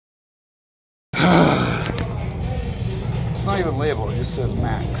even labeled, it just says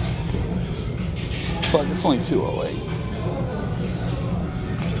max. But it's only 208.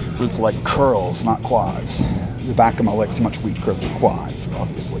 But it's like curls, not quads. The back of my leg's much weaker than quads,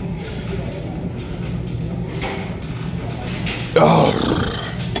 obviously. Oh.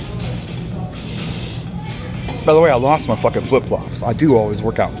 By the way, I lost my fucking flip-flops. I do always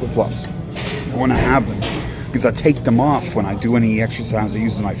work out in flip-flops when I have them, because I take them off when I do any exercise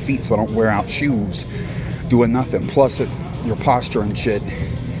using my feet, so I don't wear out shoes doing nothing. Plus, your posture and shit.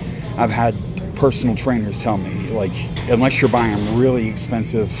 I've had personal trainers tell me, like, unless you're buying really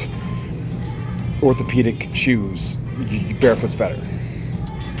expensive orthopedic shoes, barefoot's better.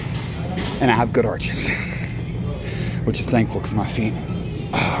 And I have good arches, which is thankful because my feet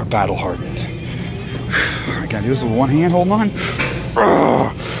are battle hardened. I gotta do this with one hand, hold on.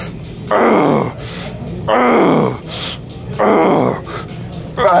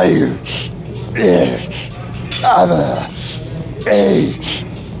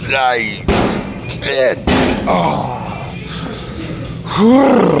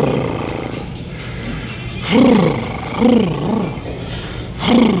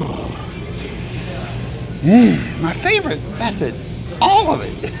 My favorite method, all of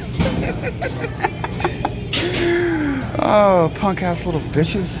it. Oh, punk ass little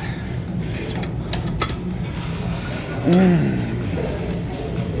bitches.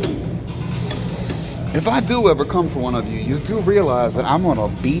 If I do ever come for one of you, you do realize that I'm gonna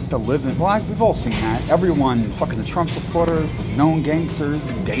beat the living. Well, we've all seen that. Everyone, fucking the Trump supporters, the known gangsters,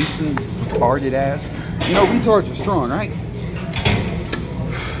 Gasons, retarded ass. You know, retards are strong, right?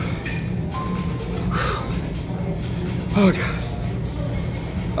 Oh god.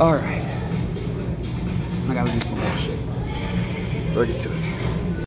 Alright. I gotta do some more shit. Let's get to it.